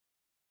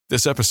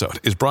This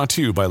episode is brought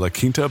to you by La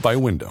Quinta by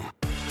Wyndham.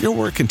 Your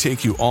work can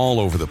take you all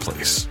over the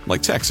place,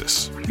 like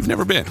Texas. You've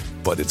never been,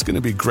 but it's going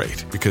to be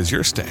great because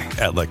you're staying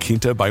at La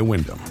Quinta by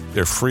Wyndham.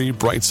 Their free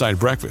Bright Side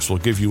breakfast will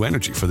give you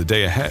energy for the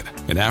day ahead.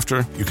 And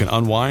after, you can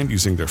unwind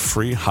using their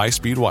free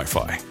high-speed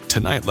Wi-Fi.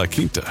 Tonight, La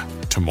Quinta.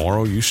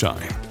 Tomorrow, you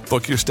shine.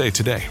 Book your stay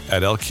today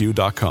at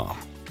lq.com.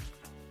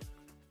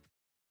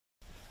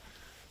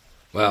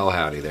 Well,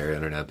 howdy there,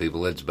 Internet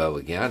people. It's Bo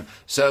again.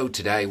 So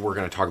today we're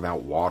going to talk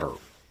about water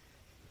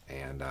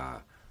and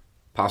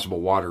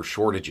possible water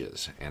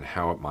shortages and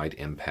how it might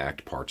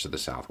impact parts of the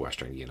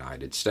southwestern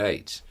United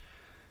States.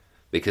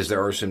 Because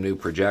there are some new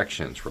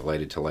projections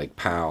related to Lake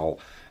Powell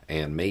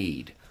and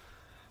Meade.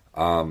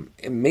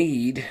 In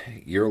Meade,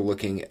 you're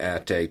looking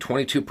at a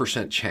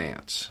 22%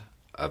 chance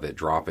of it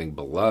dropping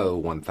below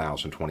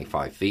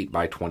 1,025 feet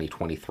by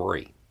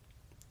 2023.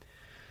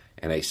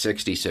 And a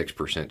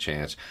 66%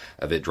 chance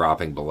of it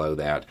dropping below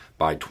that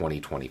by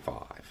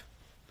 2025.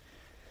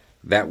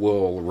 That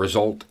will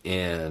result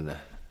in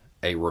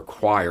a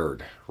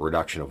required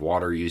reduction of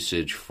water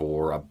usage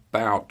for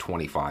about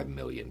 25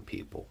 million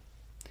people.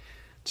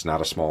 It's not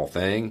a small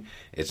thing.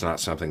 It's not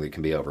something that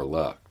can be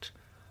overlooked.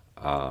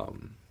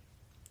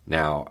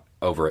 Now,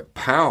 over at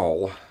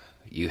Powell,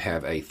 you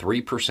have a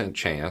 3%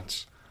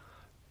 chance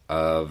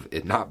of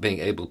it not being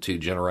able to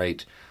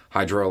generate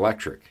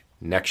hydroelectric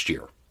next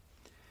year,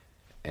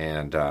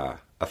 and a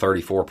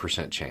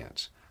 34%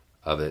 chance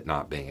of it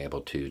not being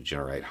able to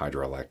generate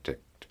hydroelectric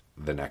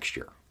the next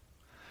year.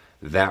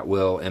 That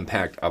will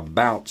impact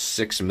about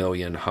 6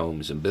 million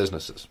homes and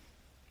businesses.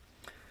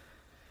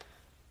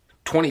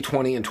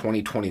 2020 and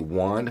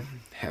 2021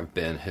 have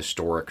been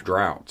historic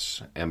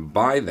droughts, and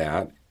by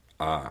that,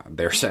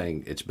 they're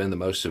saying it's been the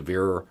most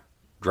severe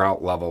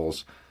drought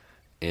levels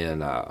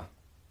in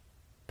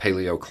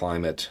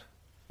paleoclimate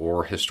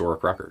or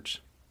historic records.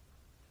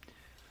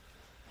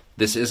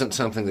 This isn't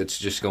something that's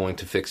just going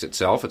to fix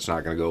itself. It's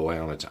not going to go away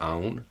on its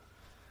own.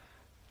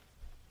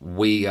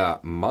 We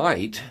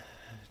might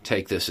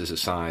take this as a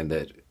sign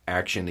that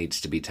action needs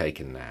to be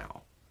taken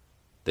now,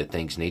 that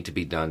things need to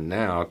be done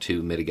now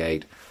to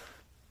mitigate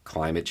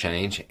climate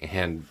change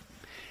and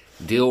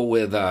deal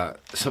with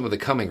some of the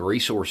coming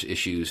resource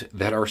issues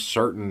that are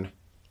certain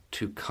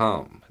to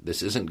come.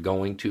 This isn't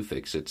going to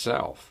fix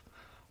itself.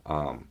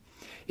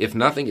 If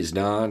nothing is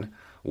done,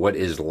 what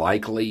is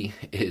likely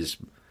is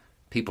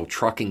people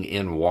trucking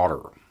in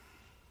water,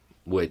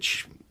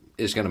 which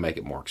is going to make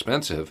it more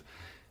expensive,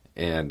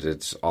 and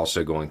it's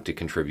also going to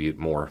contribute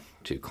more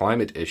to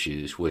climate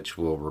issues, which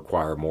will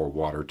require more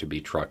water to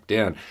be trucked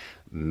in.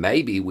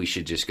 Maybe we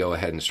should just go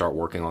ahead and start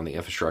working on the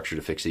infrastructure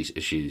to fix these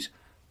issues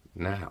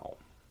now,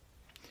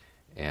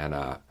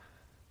 and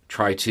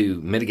try to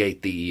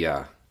mitigate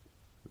the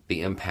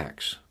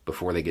impacts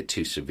before they get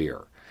too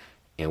severe.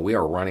 And we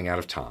are running out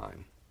of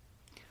time.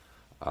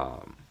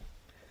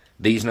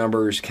 These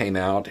numbers came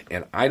out,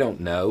 and I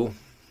don't know.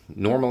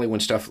 Normally when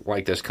stuff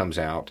like this comes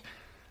out,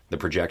 the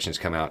projections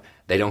come out,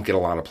 they don't get a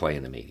lot of play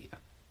in the media.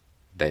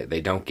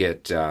 They don't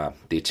get the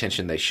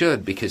attention they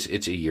should because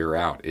it's a year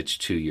out. It's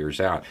 2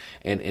 years out,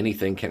 and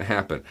anything can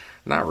happen.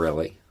 Not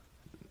really.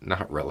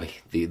 Not really.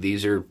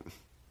 These are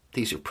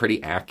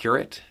pretty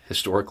accurate,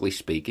 historically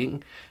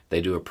speaking. They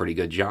do a pretty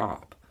good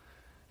job.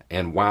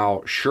 And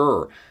while,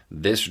 sure,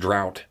 this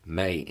drought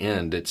may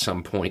end at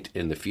some point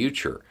in the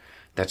future,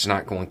 that's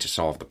not going to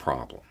solve the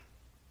problem.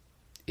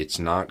 It's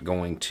not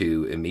going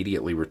to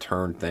immediately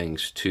return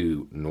things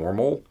to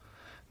normal.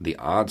 The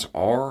odds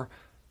are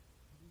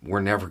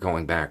we're never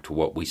going back to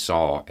what we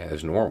saw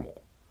as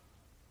normal.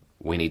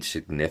 We need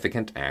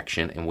significant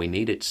action, and we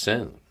need it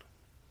soon.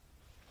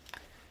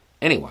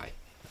 Anyway,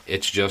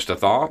 it's just a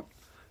thought.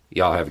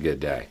 Y'all have a good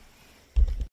day.